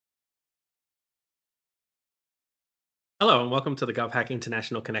Hello and welcome to the GovHack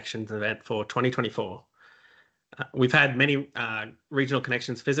International Connections event for 2024. We've had many regional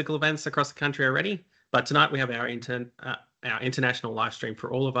connections physical events across the country already, but tonight we have our international live stream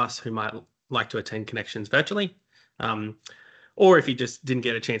for all of us who might like to attend connections virtually, or if you just didn't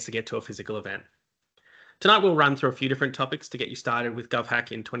get a chance to get to a physical event. Tonight we'll run through a few different topics to get you started with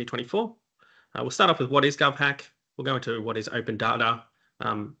GovHack in 2024. We'll start off with what is GovHack. We'll go into what is open data,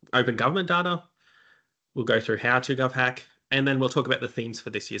 open government data. We'll go through how to GovHack, and then we'll talk about the themes for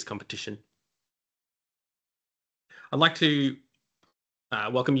this year's competition. I'd like to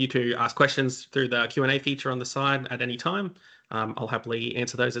welcome you to ask questions through the Q&A feature on the side at any time. I'll happily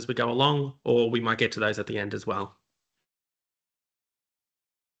answer those as we go along, or we might get to those at the end as well.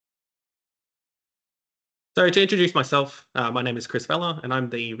 So to introduce myself, my name is Chris Vella, and I'm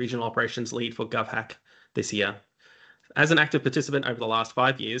the Regional Operations Lead for GovHack this year. As an active participant over the last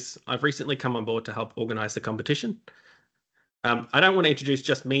 5 years, I've recently come on board to help organise the competition. I don't want to introduce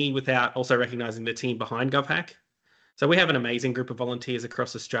just me without also recognising the team behind GovHack. So we have an amazing group of volunteers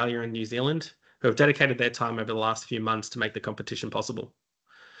across Australia and New Zealand who have dedicated their time over the last few months to make the competition possible.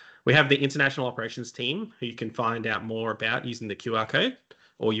 We have the International Operations team, who you can find out more about using the QR code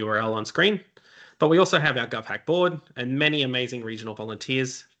or URL on screen. But we also have our GovHack board and many amazing regional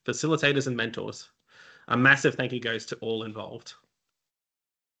volunteers, facilitators and mentors. A massive thank you goes to all involved.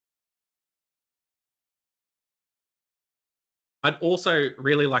 I'd also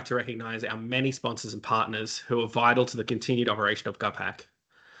really like to recognise our many sponsors and partners who are vital to the continued operation of GovHack.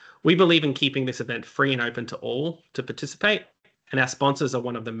 We believe in keeping this event free and open to all to participate, and our sponsors are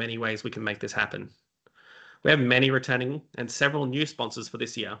one of the many ways we can make this happen. We have many returning and several new sponsors for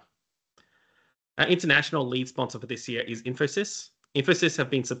this year. Our international lead sponsor for this year is Infosys. Infosys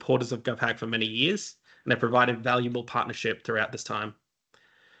have been supporters of GovHack for many years and have provided valuable partnership throughout this time.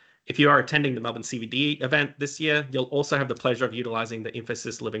 If you are attending the Melbourne CVD event this year, you'll also have the pleasure of utilising the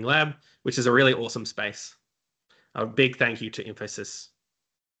Infosys Living Lab, which is a really awesome space. A big thank you to Infosys.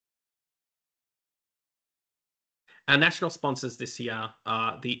 Our national sponsors this year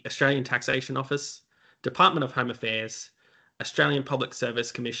are the Australian Taxation Office, Department of Home Affairs, Australian Public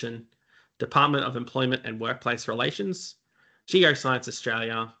Service Commission, Department of Employment and Workplace Relations, Geoscience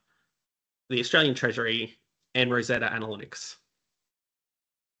Australia, the Australian Treasury, and Rosetta Analytics.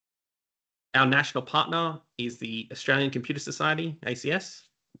 Our national partner is the Australian Computer Society, ACS.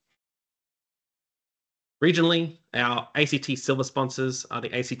 Regionally, our ACT Silver sponsors are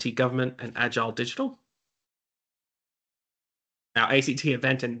the ACT Government and Agile Digital. Our ACT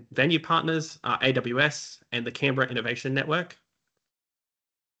event and venue partners are AWS and the Canberra Innovation Network.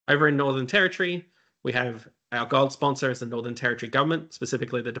 Over in Northern Territory, we have our gold sponsor is the Northern Territory Government,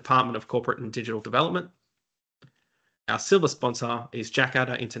 specifically the Department of Corporate and Digital Development. Our silver sponsor is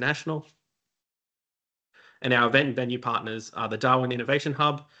Jakarta International. And our event and venue partners are the Darwin Innovation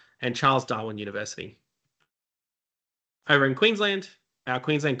Hub and Charles Darwin University. Over in Queensland, our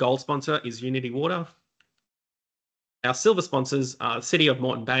Queensland Gold sponsor is Unity Water. Our silver sponsors are the City of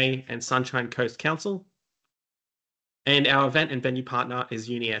Moreton Bay and Sunshine Coast Council. And our event and venue partner is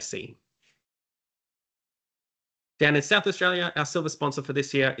UniSC. Down in South Australia, our silver sponsor for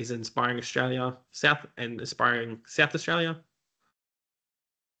this year is Inspiring Australia South and Aspiring South Australia.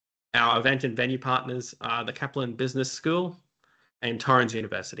 Our event and venue partners are the Kaplan Business School and Torrens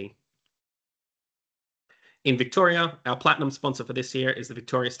University. In Victoria, our platinum sponsor for this year is the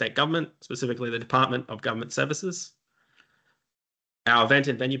Victoria State Government, specifically the Department of Government Services. Our event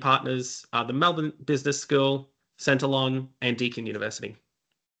and venue partners are the Melbourne Business School, Centrelon, and Deakin University.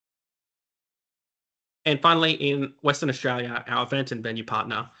 And finally, in Western Australia, our event and venue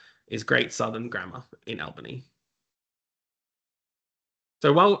partner is Great Southern Grammar in Albany.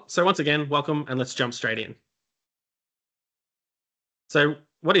 So once again, welcome, and let's jump straight in. So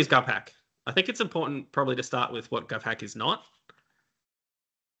what is GovHack? I think it's important probably to start with what GovHack is not.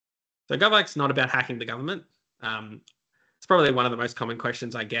 So GovHack's not about hacking the government. It's probably one of the most common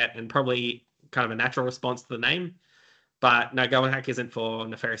questions I get and probably kind of a natural response to the name. But no, GovHack isn't for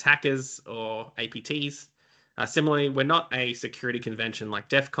nefarious hackers or APTs. Similarly, we're not a security convention like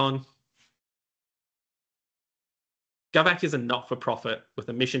DEF CON. GovHack is a not-for-profit with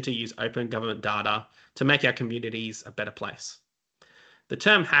a mission to use open government data to make our communities a better place. The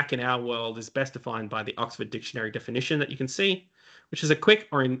term hack in our world is best defined by the Oxford Dictionary definition that you can see, which is a quick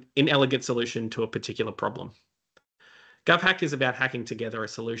or inelegant solution to a particular problem. GovHack is about hacking together a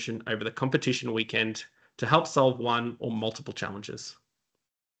solution over the competition weekend to help solve one or multiple challenges.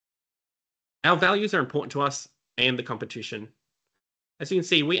 Our values are important to us and the competition. As you can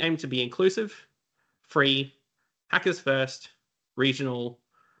see, we aim to be inclusive, free, hackers first, regional,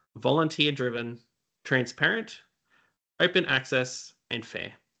 volunteer-driven, transparent, open access, and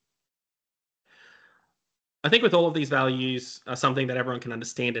fair. I think with all of these values are something that everyone can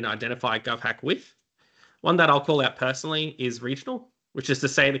understand and identify GovHack with. One that I'll call out personally is regional, which is to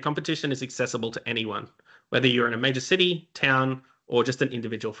say the competition is accessible to anyone, whether you're in a major city, town, or just an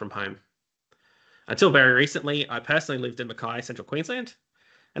individual from home. Until very recently, I personally lived in Mackay, Central Queensland.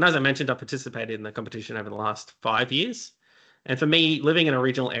 And as I mentioned, I participated in the competition over the last 5 years. And for me, living in a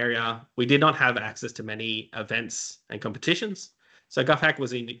regional area, we did not have access to many events and competitions. So GovHack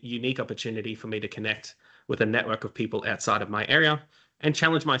was a unique opportunity for me to connect with a network of people outside of my area and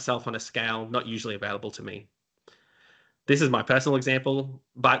challenge myself on a scale not usually available to me. This is my personal example,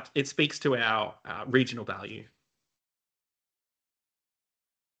 but it speaks to our regional value.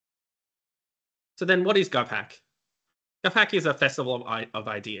 So then what is GovHack? GovHack is a festival of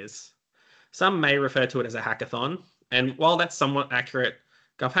ideas. Some may refer to it as a hackathon, and while that's somewhat accurate,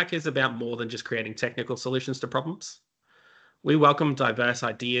 GovHack is about more than just creating technical solutions to problems. We welcome diverse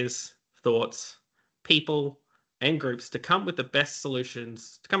ideas, thoughts, people, and groups to come up with the best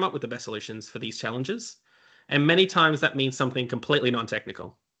solutions for these challenges. And many times that means something completely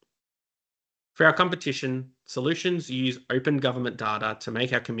non-technical. For our competition, solutions use open government data to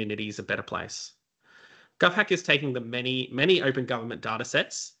make our communities a better place. GovHack is taking the many open government data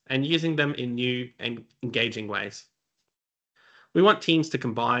sets and using them in new and engaging ways. We want teams to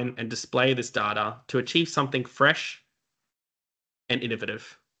combine and display this data to achieve something fresh and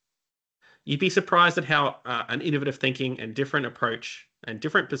innovative. You'd be surprised at how an innovative thinking and different approach and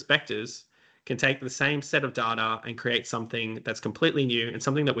different perspectives can take the same set of data and create something that's completely new and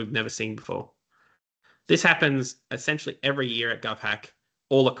something that we've never seen before. This happens essentially every year at GovHack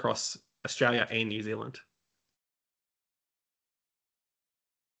all across Australia and New Zealand.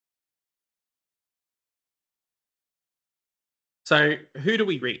 So who do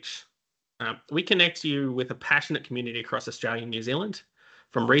we reach? We connect you with a passionate community across Australia and New Zealand,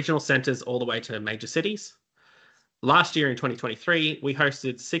 from regional centres all the way to major cities. Last year in 2023, we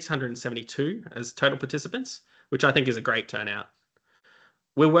hosted 672 as total participants, which I think is a great turnout.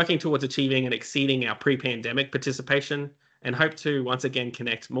 We're working towards achieving and exceeding our pre-pandemic participation and hope to once again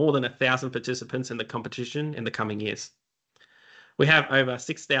connect more than 1,000 participants in the competition in the coming years. We have over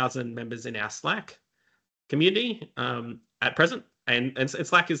 6,000 members in our Slack community at present, and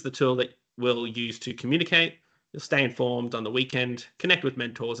Slack is the tool that we'll use to communicate. You'll stay informed on the weekend, connect with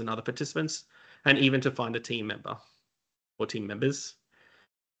mentors and other participants, and even to find a team member or team members.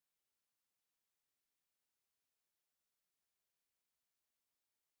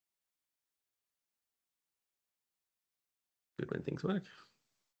 Good when things work.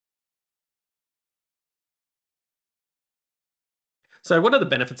 So what are the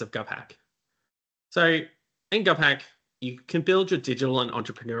benefits of GovHack? So in GovHack, you can build your digital and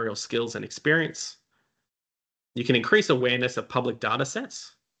entrepreneurial skills and experience. You can increase awareness of public data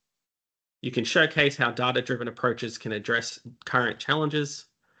sets. You can showcase how data-driven approaches can address current challenges,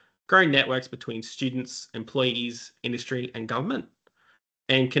 grow networks between students, employees, industry, and government,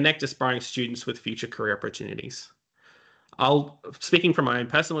 and connect aspiring students with future career opportunities. Speaking from my own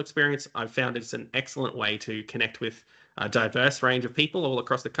personal experience, I've found it's an excellent way to connect with a diverse range of people all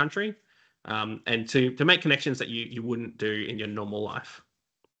across the country, and to make connections that you wouldn't do in your normal life.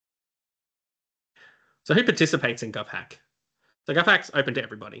 So who participates in GovHack? So GovHack's open to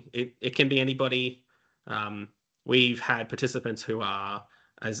everybody. It can be anybody. We've had participants who are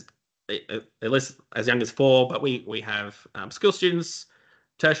as young as 4, but we have school students,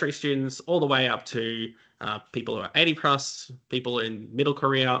 tertiary students, all the way up to people who are 80 plus, people in middle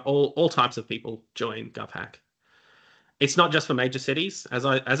career, all types of people join GovHack. It's not just for major cities. As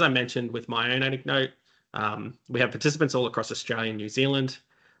I mentioned with my own anecdote, we have participants all across Australia and New Zealand,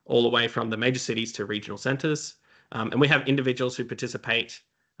 all the way from the major cities to regional centres. And we have individuals who participate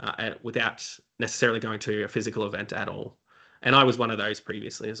without necessarily going to a physical event at all. And I was one of those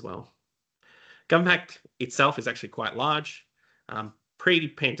previously as well. GovHack itself is actually quite large.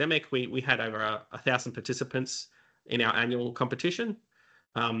 Pre-pandemic, we had over 1,000 participants in our annual competition.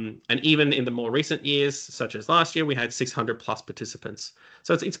 And even in the more recent years, such as last year, we had 600 plus participants.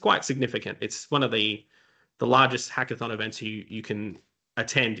 So it's quite significant. It's one of the largest hackathon events you can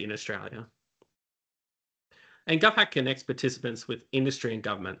attend in Australia. And GovHack connects participants with industry and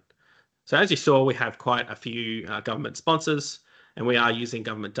government. So as you saw, we have quite a few government sponsors, and we are using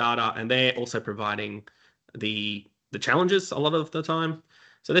government data, and they're also providing the challenges a lot of the time.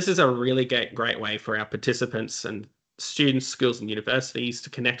 So this is a really great way for our participants and students, schools and universities to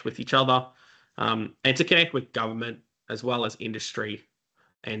connect with each other, and to connect with government as well as industry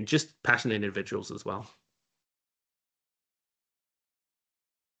and just passionate individuals as well.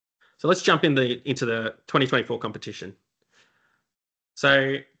 So let's jump into the 2024 competition.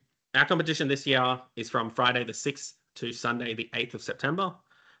 So our competition this year is from Friday the 6th to Sunday the 8th of September.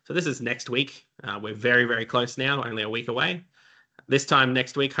 So this is next week. We're very, very close now, only a week away. This time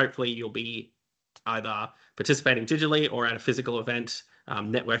next week, hopefully you'll be either participating digitally or at a physical event,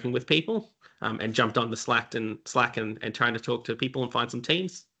 networking with people, and jumped on the Slack and trying to talk to people and find some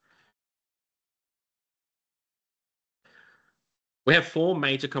teams. We have 4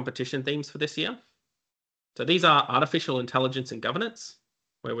 major competition themes for this year. So these are artificial intelligence and governance,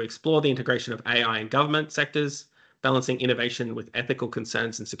 where we explore the integration of AI in government sectors, balancing innovation with ethical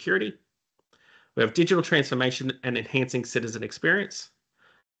concerns and security. We have digital transformation and enhancing citizen experience,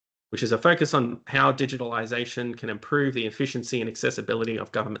 which is a focus on how digitalization can improve the efficiency and accessibility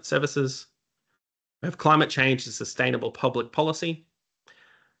of government services. We have climate change and sustainable public policy,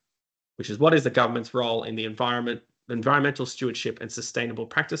 which is what is the government's role in the environmental stewardship and sustainable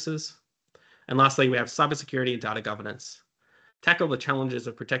practices. And lastly, we have cybersecurity and data governance. Tackle the challenges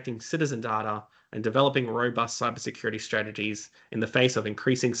of protecting citizen data and developing robust cybersecurity strategies in the face of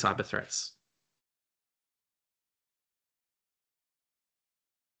increasing cyber threats.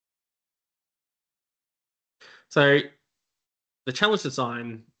 So the challenge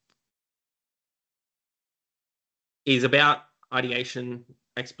design is about ideation,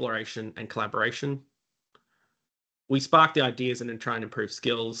 exploration, and collaboration. We spark the ideas and then try and improve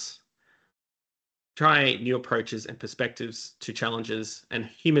skills, try new approaches and perspectives to challenges, and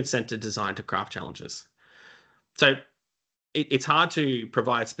human-centered design to craft challenges. So it's hard to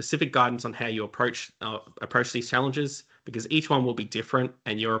provide specific guidance on how you approach these challenges because each one will be different,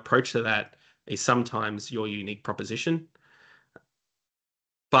 and your approach to that is sometimes your unique proposition.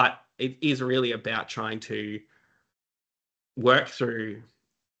 But it is really about trying to work through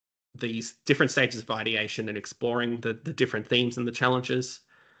these different stages of ideation and exploring the different themes and the challenges,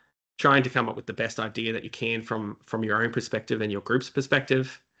 trying to come up with the best idea that you can from your own perspective and your group's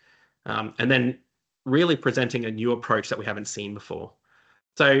perspective, and then really presenting a new approach that we haven't seen before.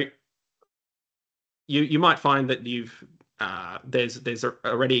 So you might find that there's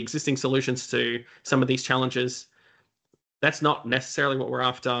already existing solutions to some of these challenges. That's not necessarily what we're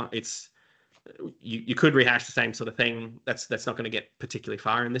after. You could rehash the same sort of thing. That's not going to get particularly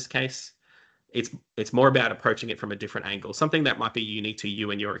far in this case. It's more about approaching it from a different angle, something that might be unique to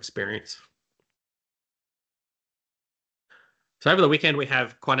you and your experience. So over the weekend, we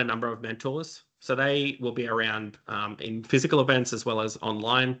have quite a number of mentors. So they will be around in physical events as well as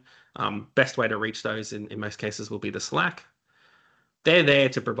online. Best way to reach those in most cases will be the Slack. They're there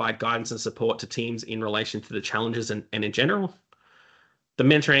to provide guidance and support to teams in relation to the challenges and in general. The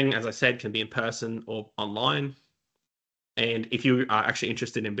mentoring, as I said, can be in person or online. And if you are actually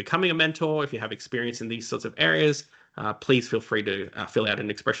interested in becoming a mentor, if you have experience in these sorts of areas, please feel free to fill out an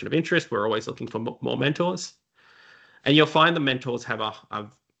expression of interest. We're always looking for more mentors. And you'll find the mentors have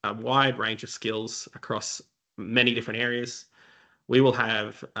a wide range of skills across many different areas. We will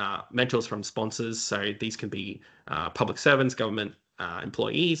have mentors from sponsors. So these can be public servants, government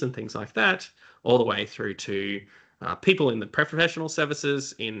employees, and things like that, all the way through to people in the professional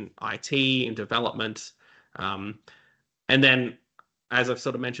services, in IT, in development. And then, as I've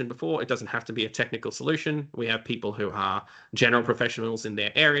sort of mentioned before, it doesn't have to be a technical solution. We have people who are general professionals in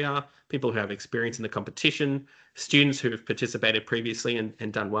their area, people who have experience in the competition, students who have participated previously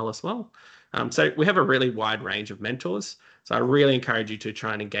and done well as well. So we have a really wide range of mentors. So I really encourage you to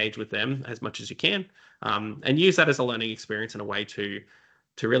try and engage with them as much as you can, and use that as a learning experience and a way to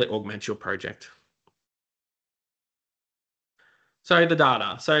really augment your project. So the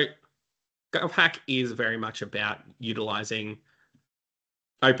data. So GovHack is very much about utilizing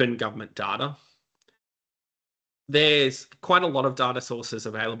open government data. There's quite a lot of data sources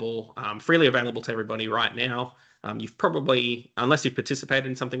available, freely available to everybody right now. You've probably, unless you've participated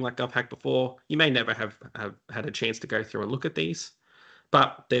in something like GovHack before, you may never have had a chance to go through and look at these.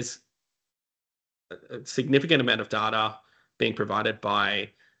 But there's a significant amount of data being provided by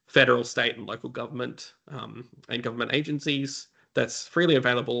federal, state, and local government and government agencies that's freely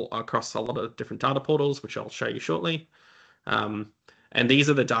available across a lot of different data portals, which I'll show you shortly. And these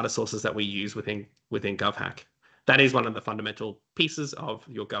are the data sources that we use within GovHack. That is one of the fundamental pieces of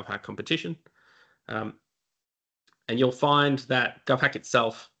your GovHack competition. And you'll find that GovHack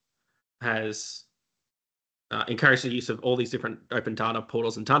itself has encouraged the use of all these different open data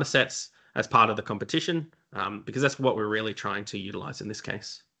portals and data sets as part of the competition, because that's what we're really trying to utilize in this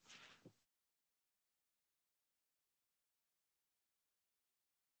case.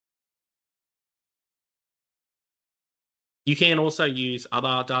 You can also use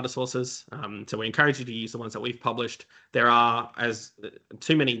other data sources. So we encourage you to use the ones that we've published. There are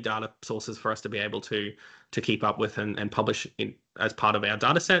too many data sources for us to be able to keep up with and publish as part of our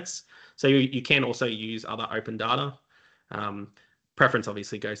data sets. So you can also use other open data. Preference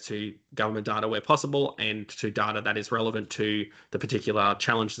obviously goes to government data where possible and to data that is relevant to the particular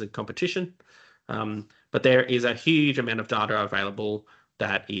challenges and competition. But there is a huge amount of data available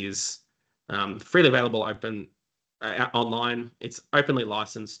that is freely available, open online. It's openly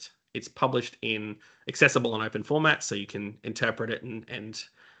licensed. It's published in accessible and open formats, so you can interpret it and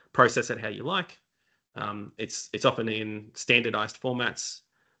process it how you like. It's often in standardized formats,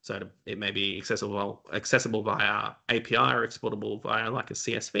 so it may be accessible via API or exportable via like a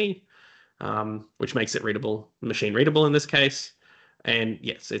CSV, which makes it machine readable in this case. And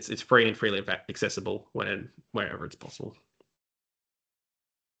yes, it's free and freely accessible wherever it's possible.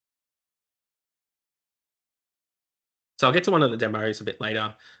 So I'll get to one of the demos a bit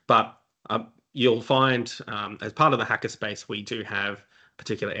later, but you'll find as part of the hackerspace, we do have a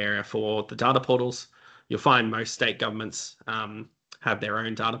particular area for the data portals. You'll find most state governments have their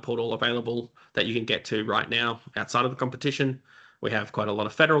own data portal available that you can get to right now outside of the competition. We have quite a lot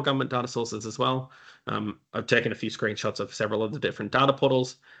of federal government data sources as well. I've taken a few screenshots of several of the different data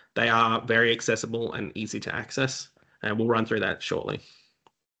portals. They are very accessible and easy to access, and we'll run through that shortly.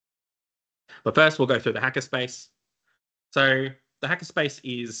 But first, we'll go through the hackerspace. So the hackerspace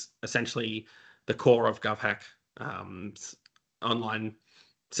is essentially the core of GovHack online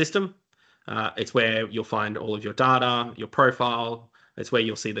system. It's where you'll find all of your data, your profile. It's where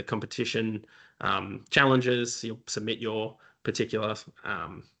you'll see the competition challenges. You'll submit your particular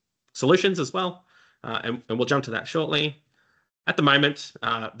solutions as well. And we'll jump to that shortly. At the moment,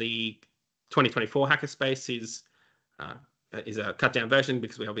 the 2024 hackerspace is a cut down version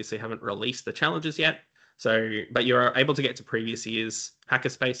because we obviously haven't released the challenges yet. But you're able to get to previous years'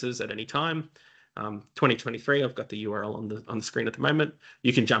 hackerspaces at any time. 2023, I've got the URL on the screen at the moment.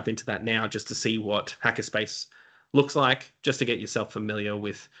 You can jump into that now just to see what hackerspace looks like, just to get yourself familiar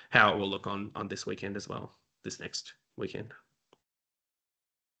with how it will look on this weekend as well, this next weekend.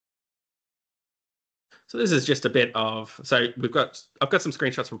 So this is just a bit of, I've got some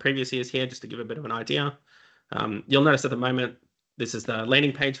screenshots from previous years here just to give a bit of an idea. You'll notice at the moment, this is the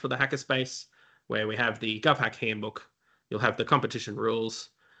landing page for the hackerspace, where we have the GovHack handbook. You'll have the competition rules,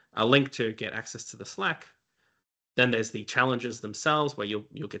 a link to get access to the Slack. Then there's the challenges themselves, where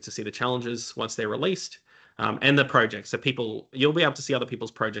you'll get to see the challenges once they're released, and the projects. So you'll be able to see other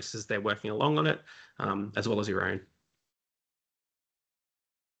people's projects as they're working along on it, as well as your own.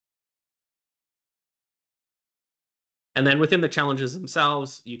 And then within the challenges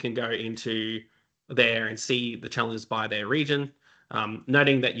themselves, you can go into there and see the challenges by their region,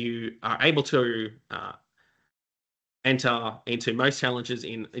 noting that you are able to enter into most challenges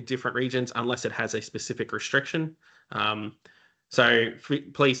in different regions unless it has a specific restriction. So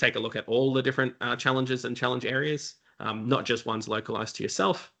please take a look at all the different challenges and challenge areas, not just ones localized to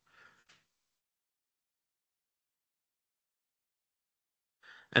yourself.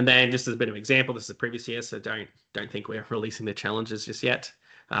 And then just as a bit of example, this is the previous year, so don't think we're releasing the challenges just yet.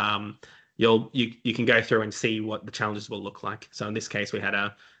 You can go through and see what the challenges will look like. So in this case, we had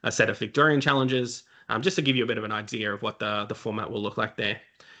a set of Victorian challenges, just to give you a bit of an idea of what the format will look like there.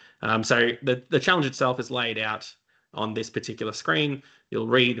 So the challenge itself is laid out on this particular screen. You'll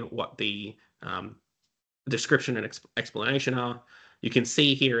read what the description and explanation are. You can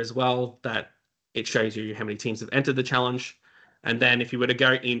see here as well that it shows you how many teams have entered the challenge. And then if you were to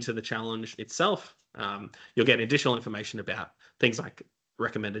go into the challenge itself, you'll get additional information about things like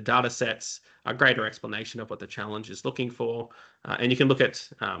recommended data sets, a greater explanation of what the challenge is looking for, and you can look at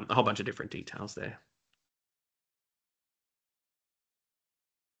a whole bunch of different details there.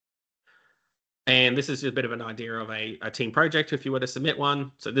 And this is just a bit of an idea of a team project if you were to submit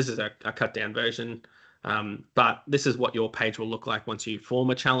one. So this is a cut down version, but this is what your page will look like once you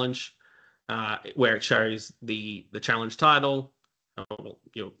form a challenge. Where it shows the challenge title,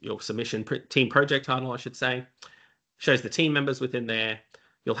 your submission team project title, I should say, shows the team members within there.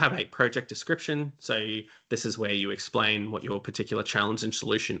 You'll have a project description. So this is where you explain what your particular challenge and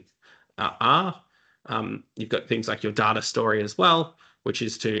solution are. You've got things like your data story as well, which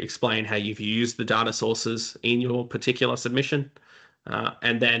is to explain how you've used the data sources in your particular submission.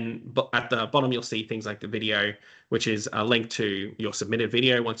 And then at the bottom, you'll see things like the video, which is a link to your submitted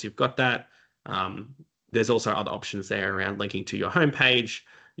video once you've got that. There's also other options there around linking to your homepage,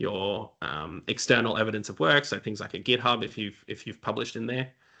 your external evidence of work, so things like a GitHub if you've published in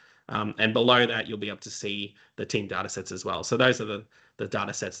there. And below that, you'll be able to see the team data sets as well. So those are the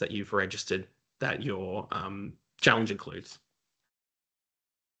data sets that you've registered that your challenge includes.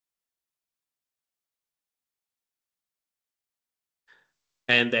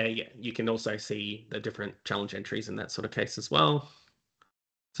 And there, yeah, you can also see the different challenge entries in that sort of case as well.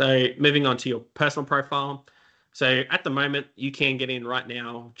 So moving on to your personal profile. So at the moment, you can get in right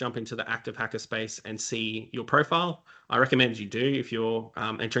now, jump into the active hackerspace and see your profile. I recommend you do if you're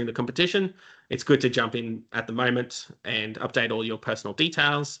entering the competition. It's good to jump in at the moment and update all your personal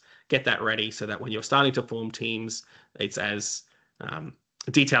details, get that ready so that when you're starting to form teams, it's as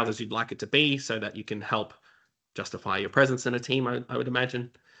detailed as you'd like it to be so that you can help justify your presence in a team, I would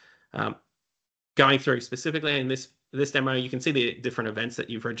imagine. Going through specifically in this demo, you can see the different events that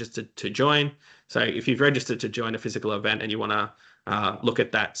you've registered to join. So if you've registered to join a physical event and you want to look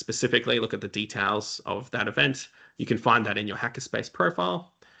at that specifically, look at the details of that event, you can find that in your hackerspace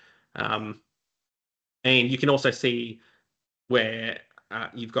profile. And you can also see where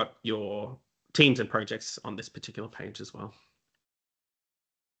you've got your teams and projects on this particular page as well,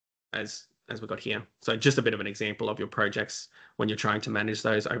 as we've got here. So just a bit of an example of your projects when you're trying to manage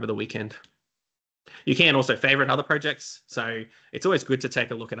those over the weekend. You can also favorite other projects. So it's always good to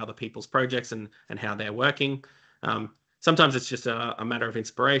take a look at other people's projects and how they're working. Sometimes it's just a matter of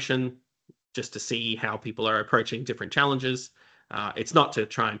inspiration, just to see how people are approaching different challenges. It's not to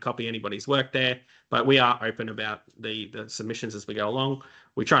try and copy anybody's work there, but we are open about the submissions as we go along.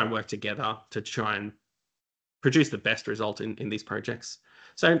 We try and work together to try and produce the best result in these projects.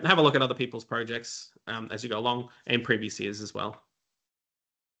 So have a look at other people's projects as you go along and previous years as well.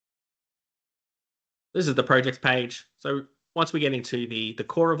 This is the projects page. So once we get into the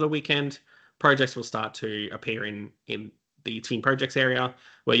core of the weekend, projects will start to appear in the team projects area,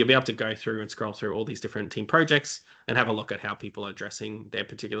 where you'll be able to go through and scroll through all these different team projects and have a look at how people are addressing their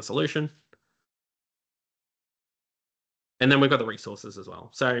particular solution. And then we've got the resources as well.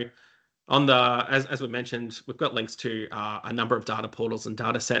 So on the, as we mentioned, we've got links to a number of data portals and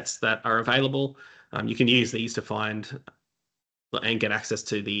data sets that are available. You can use these to find and get access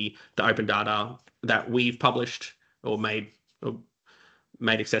to the open data that we've published or made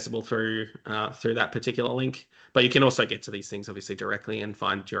accessible through that particular link. But you can also get to these things obviously directly and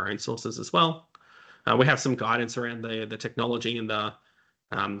find your own sources as well. We have some guidance around the technology and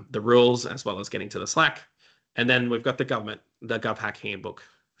the rules, as well as getting to the Slack. And then we've got the GovHack handbook.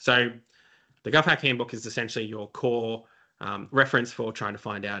 So the GovHack handbook is essentially your core reference for trying to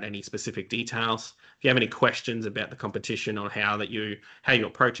find out any specific details. If you have any questions about the competition or how you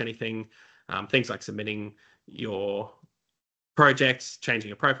approach anything, things like submitting your projects, changing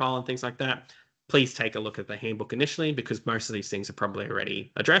your profile and things like that, please take a look at the handbook initially, because most of these things are probably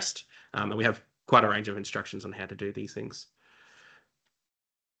already addressed. And we have quite a range of instructions on how to do these things.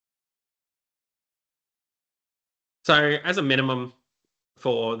 So as a minimum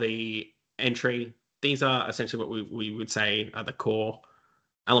for the entry, these are essentially what we would say are the core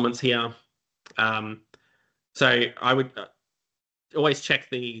elements here. So I would always check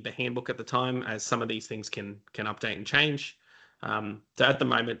the handbook at the time, as some of these things can update and change. So at the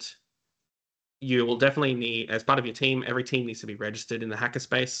moment, you will definitely need, as part of your team, every team needs to be registered in the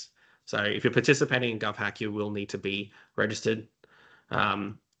hackerspace. So if you're participating in GovHack, you will need to be registered.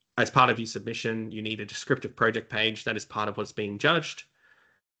 As part of your submission, you need a descriptive project page that is part of what's being judged.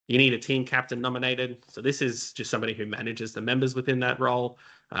 You need a team captain nominated. So this is just somebody who manages the members within that role.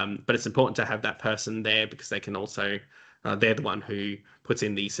 But it's important to have that person there, because they can also, they're the one who puts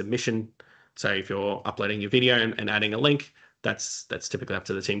in the submission. So if you're uploading your video and adding a link, that's typically up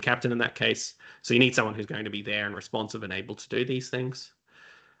to the team captain in that case. So you need someone who's going to be there and responsive and able to do these things.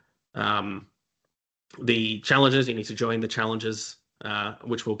 The challenges, you need to join the challenges,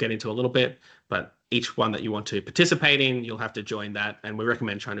 which we'll get into a little bit, but each one that you want to participate in, you'll have to join that. And we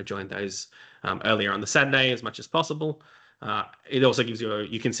recommend trying to join those earlier on the Saturday as much as possible. It also gives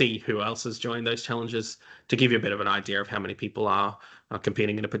you can see who else has joined those challenges, to give you a bit of an idea of how many people are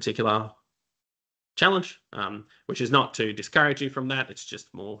competing in a particular challenge, which is not to discourage you from that. It's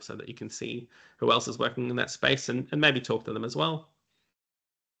just more so that you can see who else is working in that space and maybe talk to them as well.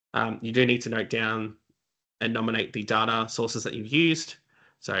 You do need to note down and nominate the data sources that you've used.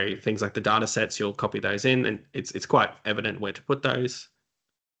 So things like the data sets, you'll copy those in, and it's quite evident where to put those.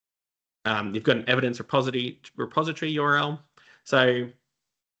 You've got an evidence repository URL. So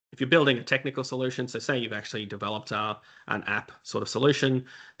if you're building a technical solution, so say you've actually developed an app sort of solution,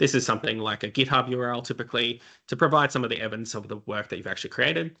 this is something like a GitHub URL typically, to provide some of the evidence of the work that you've actually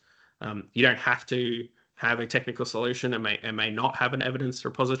created. You don't have to have a technical solution and may not have an evidence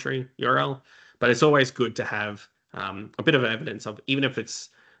repository URL, but it's always good to have a bit of evidence of, even if it's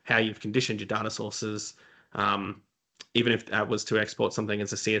how you've conditioned your data sources, even if that was to export something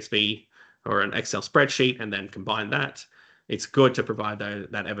as a CSV or an Excel spreadsheet and then combine that. It's good to provide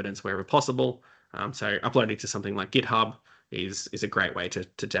that evidence wherever possible. So uploading to something like GitHub is a great way to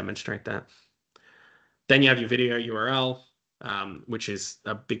demonstrate that. Then you have your video URL, which is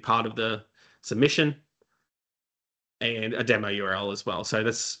a big part of the submission, and a demo URL as well. So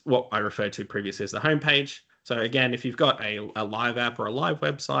that's what I referred to previously as the homepage. So again, if you've got a live app or a live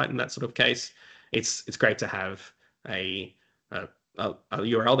website in that sort of case, it's great to have a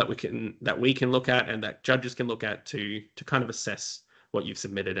URL that we can look at and that judges can look at to kind of assess what you've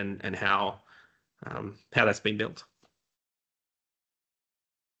submitted and how that's been built.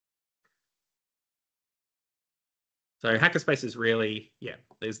 So Hackerspace is really,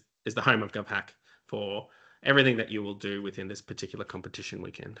 is the home of GovHack for everything that you will do within this particular competition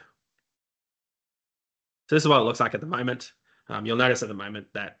weekend. So this is what it looks like at the moment. You'll notice at the moment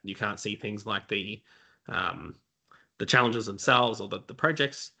that you can't see things like the challenges themselves or the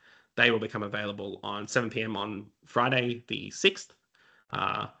projects. They will become available on 7 p.m. on Friday the 6th.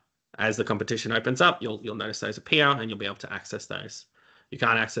 As the competition opens up, you'll notice those appear and you'll be able to access those. You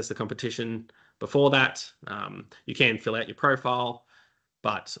can't access the competition before that. You can fill out your profile,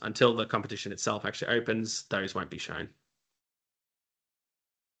 but until the competition itself actually opens, those won't be shown.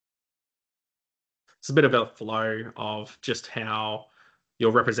 It's a bit of a flow of just how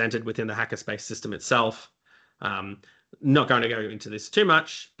you're represented within the Hackerspace system itself. Not going to go into this too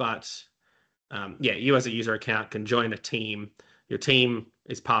much, but you as a user account can join a team. Your team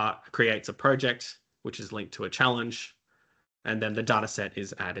creates a project, which is linked to a challenge, and then the data set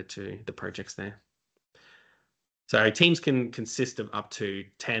is added to the projects there. So teams can consist of up to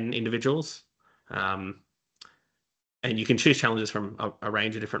 10 individuals. And you can choose challenges from a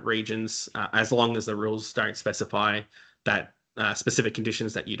range of different regions, as long as the rules don't specify that specific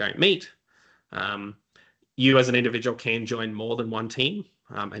conditions that you don't meet. You as an individual can join more than one team,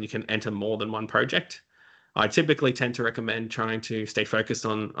 and you can enter more than one project. I typically tend to recommend trying to stay focused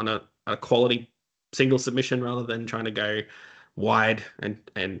on a quality single submission rather than trying to go wide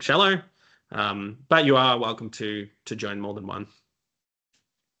and shallow. But you are welcome to join more than one.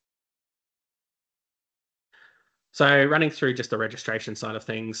 So running through just the registration side of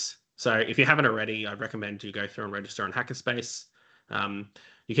things. So if you haven't already, I'd recommend you go through and register on Hackerspace.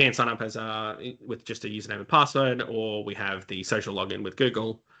 You can sign up with just a username and password, or we have the social login with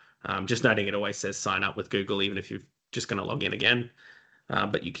Google. Just noting it always says sign up with Google, even if you're just going to log in again.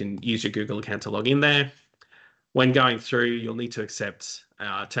 But you can use your Google account to log in there. When going through, you'll need to accept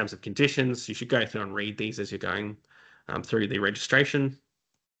terms of conditions. You should go through and read these as you're going through the registration.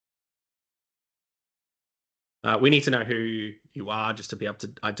 We need to know who you are just to be able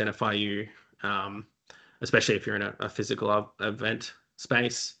to identify you, especially if you're in a physical event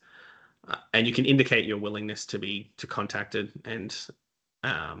space. And you can indicate your willingness to be contacted and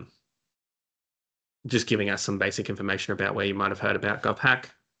just giving us some basic information about where you might have heard about GovHack.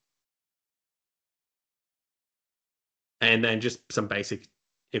 And then just some basic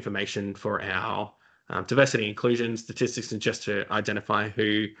information for our diversity inclusion statistics, and just to identify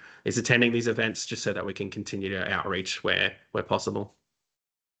who is attending these events, just so that we can continue to outreach where possible.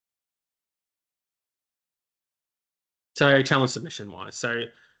 So challenge submission wise, so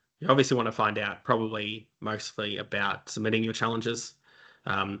you obviously want to find out probably mostly about submitting your challenges.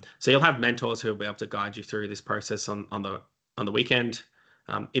 So you'll have mentors who will be able to guide you through this process on the weekend.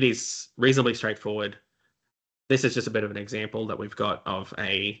 It is reasonably straightforward. This is just a bit of an example that we've got of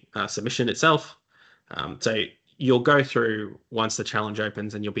a submission itself. So you'll go through once the challenge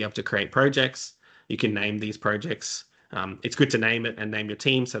opens, and you'll be able to create projects. You can name these projects. It's good to name it and name your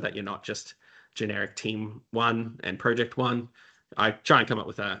team so that you're not just generic team 1 and project 1. I try and come up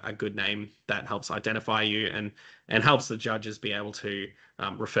with a good name that helps identify you and helps the judges be able to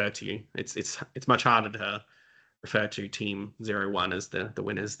refer to you. It's much harder to refer to team 01 as the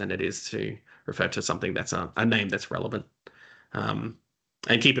winners than it is to refer to something that's a name that's relevant, and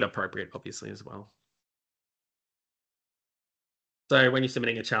keep it appropriate, obviously, as well. So when you're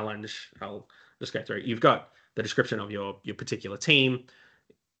submitting a challenge, I'll just go through it. You've got the description of your particular team.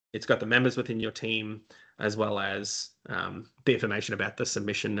 It's got the members within your team, as well as the information about the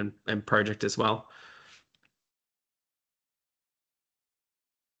submission and project as well.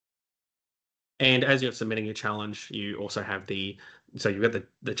 And as you're submitting your challenge, you also have so you've got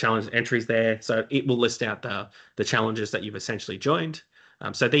the challenge entries there. So it will list out the challenges that you've essentially joined.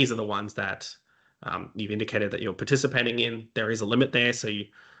 So these are the ones that you've indicated that you're participating in. There is a limit there, so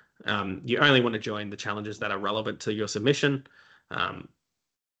you only want to join the challenges that are relevant to your submission.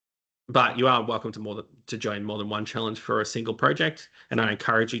 But you are welcome to join more than one challenge for a single project, and I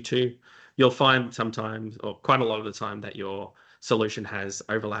encourage you to. You'll find sometimes, or quite a lot of the time, that your solution has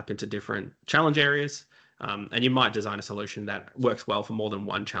overlap into different challenge areas. And you might design a solution that works well for more than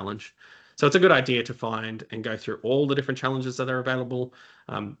one challenge. So it's a good idea to find and go through all the different challenges that are available,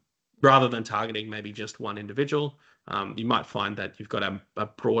 rather than targeting maybe just one individual. You might find that you've got a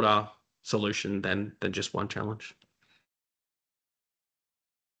broader solution than just one challenge.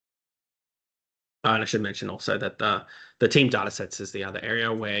 And I should mention also that the team datasets is the other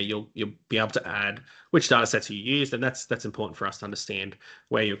area where you'll be able to add which datasets you used, and that's important for us to understand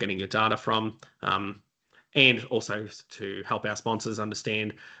where you're getting your data from, and also to help our sponsors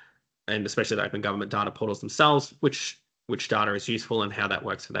understand, and especially the open government data portals themselves, which data is useful and how that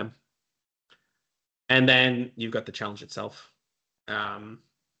works for them. And then you've got the challenge itself,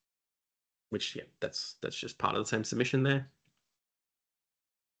 which that's just part of the same submission there.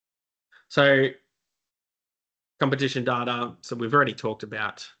 So competition data. So we've already talked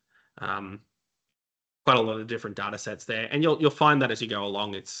about quite a lot of different data sets there, and you'll find that as you go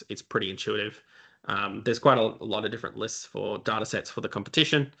along, it's pretty intuitive. There's quite a lot of different lists for data sets for the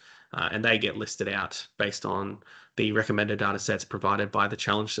competition, and they get listed out based on the recommended data sets provided by the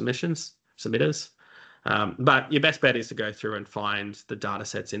challenge submitters. But your best bet is to go through and find the data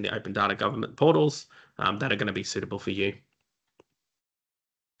sets in the open data government portals that are going to be suitable for you.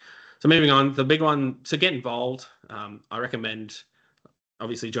 So moving on, the big one, to get involved, I recommend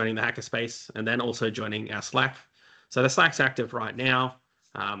obviously joining the hackerspace and then also joining our Slack. So the Slack's active right now,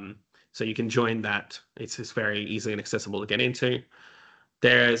 so you can join that. It's just very easy and accessible to get into.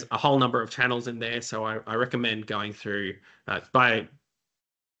 There's a whole number of channels in there, so I recommend going through. By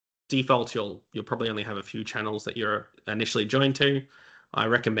default, you'll probably only have a few channels that you're initially joined to. I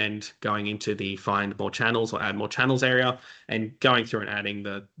recommend going into the find more channels or add more channels area and going through and adding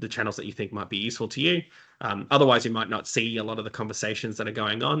the channels that you think might be useful to you. Otherwise, you might not see a lot of the conversations that are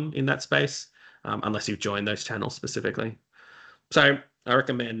going on in that space unless you've joined those channels specifically. So I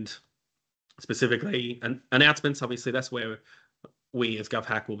recommend specifically announcements. Obviously, that's where we as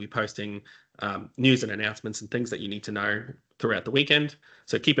GovHack will be posting news and announcements and things that you need to know throughout the weekend.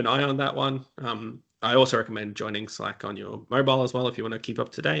 So keep an eye on that one. I also recommend joining Slack on your mobile as well if you want to keep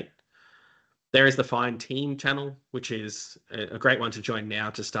up to date. There is the Find Team channel, which is a great one to join now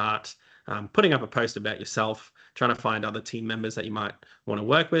to start putting up a post about yourself, trying to find other team members that you might want to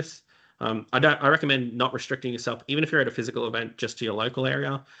work with. I recommend not restricting yourself, even if you're at a physical event, just to your local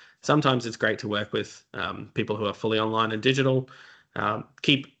area. Sometimes it's great to work with people who are fully online and digital.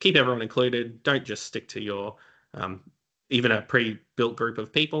 Keep everyone included. Don't just stick to your even a pre-built group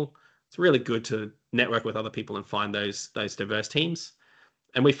of people. It's really good to network with other people and find those diverse teams.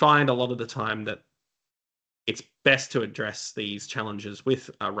 And we find a lot of the time that it's best to address these challenges with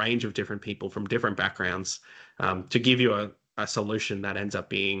a range of different people from different backgrounds to give you a solution that ends up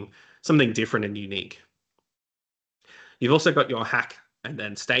being something different and unique. You've also got your hack and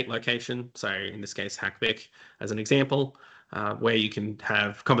then state location. So in this case, HackVic as an example, where you can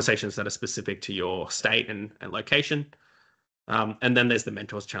have conversations that are specific to your state and location. And then there's the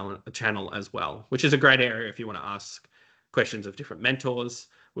mentors channel as well, which is a great area if you want to ask questions of different mentors.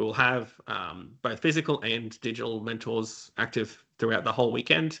 We will have both physical and digital mentors active throughout the whole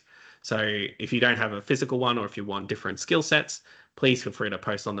weekend. So if you don't have a physical one or if you want different skill sets, please feel free to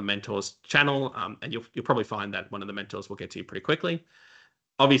post on the mentors channel, and you'll probably find that one of the mentors will get to you pretty quickly.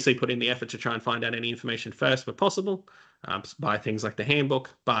 Obviously, put in the effort to try and find out any information first where possible by things like the handbook,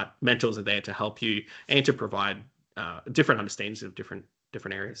 but mentors are there to help you and to provide different understandings of different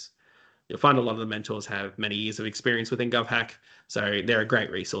areas. You'll find a lot of the mentors have many years of experience within GovHack, so they're a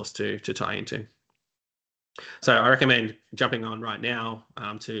great resource to tie into. So I recommend jumping on right now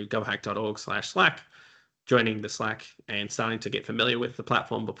to govhack.org/Slack, joining the Slack and starting to get familiar with the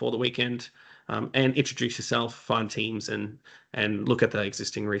platform before the weekend, and introduce yourself, find teams, and look at the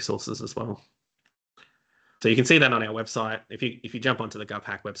existing resources as well. So you can see that on our website. If you jump onto the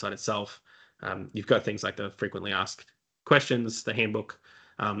GovHack website itself, you've got things like the frequently asked questions, the handbook,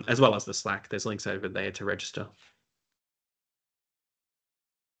 as well as the Slack. There's links over there to register.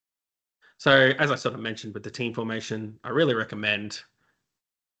 So as I sort of mentioned with the team formation, I really recommend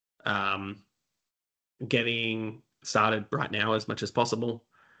getting started right now as much as possible.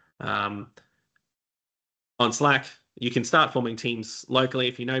 On Slack, you can start forming teams locally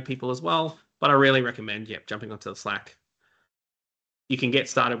if you know people as well, but I really recommend jumping onto the Slack. You can get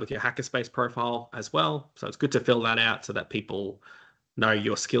started with your hackerspace profile as well. So it's good to fill that out so that people know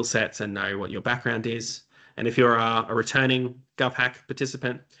your skill sets and know what your background is. And if you're a returning GovHack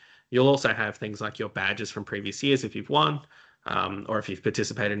participant, you'll also have things like your badges from previous years if you've won, or if you've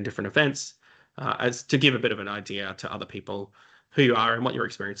participated in different events, as to give a bit of an idea to other people who you are and what your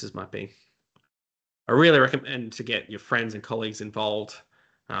experiences might be. I really recommend to get your friends and colleagues involved.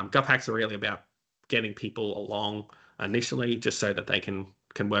 GovHacks are really about getting people along initially, just so that they can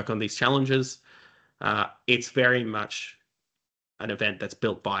work on these challenges. It's very much an event that's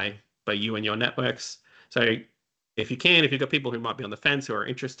built by you and your networks. So if you've got people who might be on the fence who are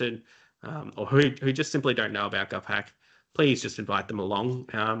interested, or who just simply don't know about GovHack, please just invite them along,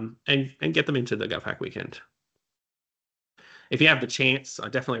 and get them into the GovHack weekend. If you have the chance, I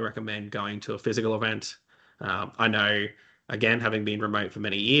definitely recommend going to a physical event. I know, again, having been remote for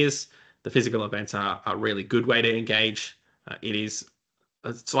many years, the physical events are a really good way to engage. It is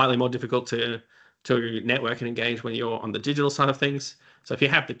slightly more difficult to network and engage when you're on the digital side of things. So if you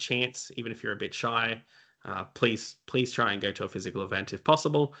have the chance, even if you're a bit shy, please try and go to a physical event if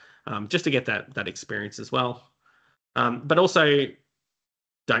possible, just to get that experience as well. But also,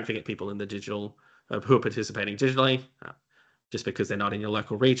 don't forget people in the digital who are participating digitally. Just because they're not in your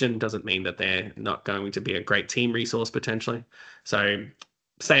local region doesn't mean that they're not going to be a great team resource potentially. So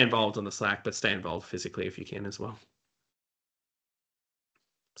stay involved on the Slack, but stay involved physically if you can as well.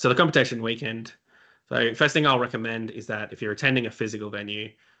 So the competition weekend. So first thing I'll recommend is that if you're attending a physical venue,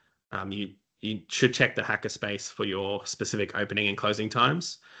 you should check the hackerspace for your specific opening and closing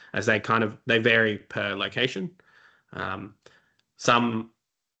times, as they vary per location. Some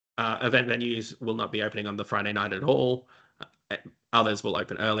event venues will not be opening on the Friday night at all. Others will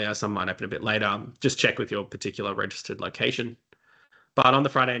open earlier. Some might open a bit later. Just check with your particular registered location. But on the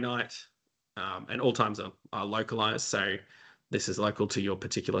Friday night, and all times are localized, so this is local to your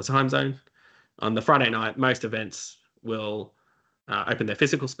particular time zone. On the Friday night, most events will open their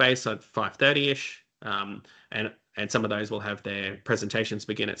physical space at 5:30ish, and some of those will have their presentations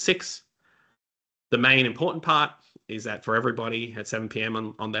begin at 6. The main important part is that for everybody at 7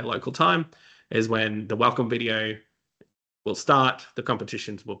 p.m. on their local time is when the welcome video will start, the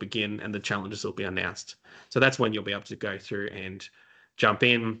competitions will begin, and the challenges will be announced. So that's when you'll be able to go through and jump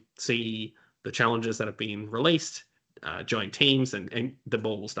in, see the challenges that have been released, join teams, and the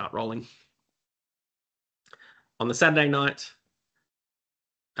ball will start rolling. On the Saturday night,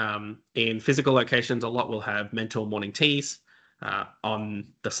 in physical locations, a lot will have mentor morning teas. On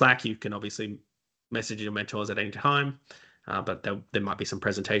the Slack, you can obviously message your mentors at any time, but there might be some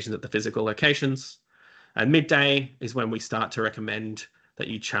presentations at the physical locations. And midday is when we start to recommend that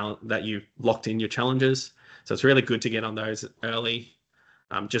you locked in your challenges. So it's really good to get on those early,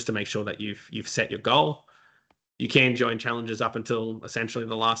 just to make sure that you've set your goal. You can join challenges up until essentially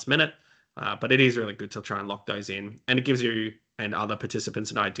the last minute, but it is really good to try and lock those in, and it gives you and other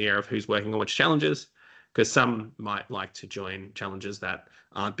participants an idea of who's working on which challenges, because some might like to join challenges that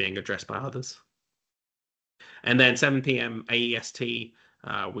aren't being addressed by others. And then 7 p.m. AEST,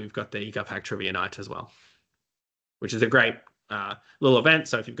 we've got the GovHack Trivia Night as well, which is a great little event.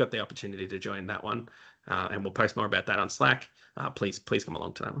 So if you've got the opportunity to join that one, and we'll post more about that on Slack, please come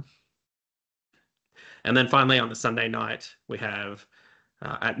along to that one. And then finally on the Sunday night, we have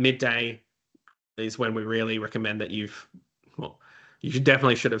at midday is when we really recommend that you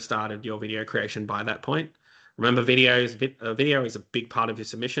definitely should have started your video creation by that point. Remember, video is a big part of your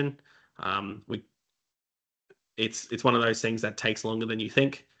submission. It's one of those things that takes longer than you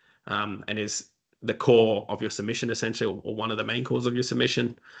think, and is the core of your submission essentially, or one of the main cores of your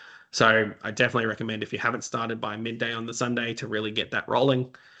submission. So I definitely recommend, if you haven't started by midday on the Sunday, to really get that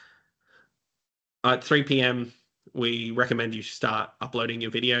rolling. At 3 p.m, we recommend you start uploading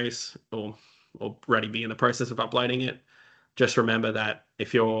your videos, or already be in the process of uploading it. Just remember that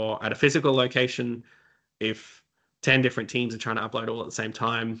if you're at a physical location, if 10 different teams are trying to upload all at the same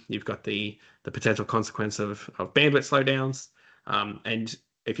time, you've got the potential consequence of bandwidth slowdowns. And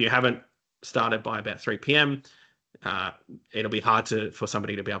if you haven't started by about 3 p.m, it'll be hard for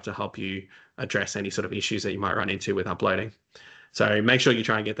somebody to be able to help you address any sort of issues that you might run into with uploading. So make sure you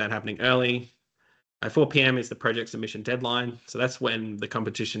try and get that happening early. At 4 p.m. is the project submission deadline. So that's when the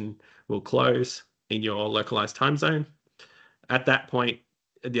competition will close in your localized time zone. At that point,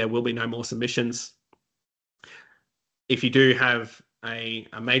 there will be no more submissions. If you do have a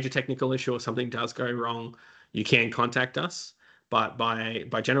major technical issue or something does go wrong, you can contact us. But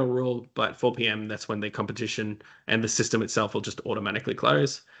by general rule, by 4 p.m, that's when the competition and the system itself will just automatically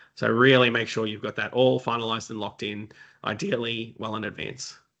close. So really make sure you've got that all finalized and locked in, ideally well in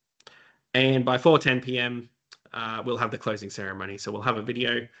advance. And by 4:10 p.m, we'll have the closing ceremony. So we'll have a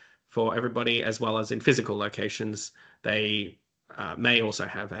video for everybody, as well as in physical locations. They may also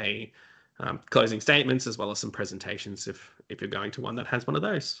have a closing statements, as well as some presentations if you're going to one that has one of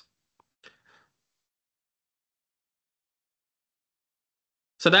those.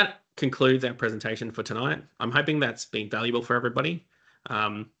 So that concludes our presentation for tonight. I'm hoping that's been valuable for everybody.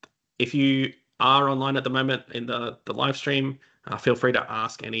 If you are online at the moment in the live stream. Feel free to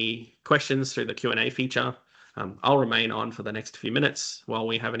ask any questions through the Q&A feature. I'll remain on for the next few minutes while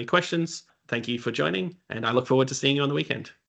we have any questions. Thank you for joining, and I look forward to seeing you on the weekend.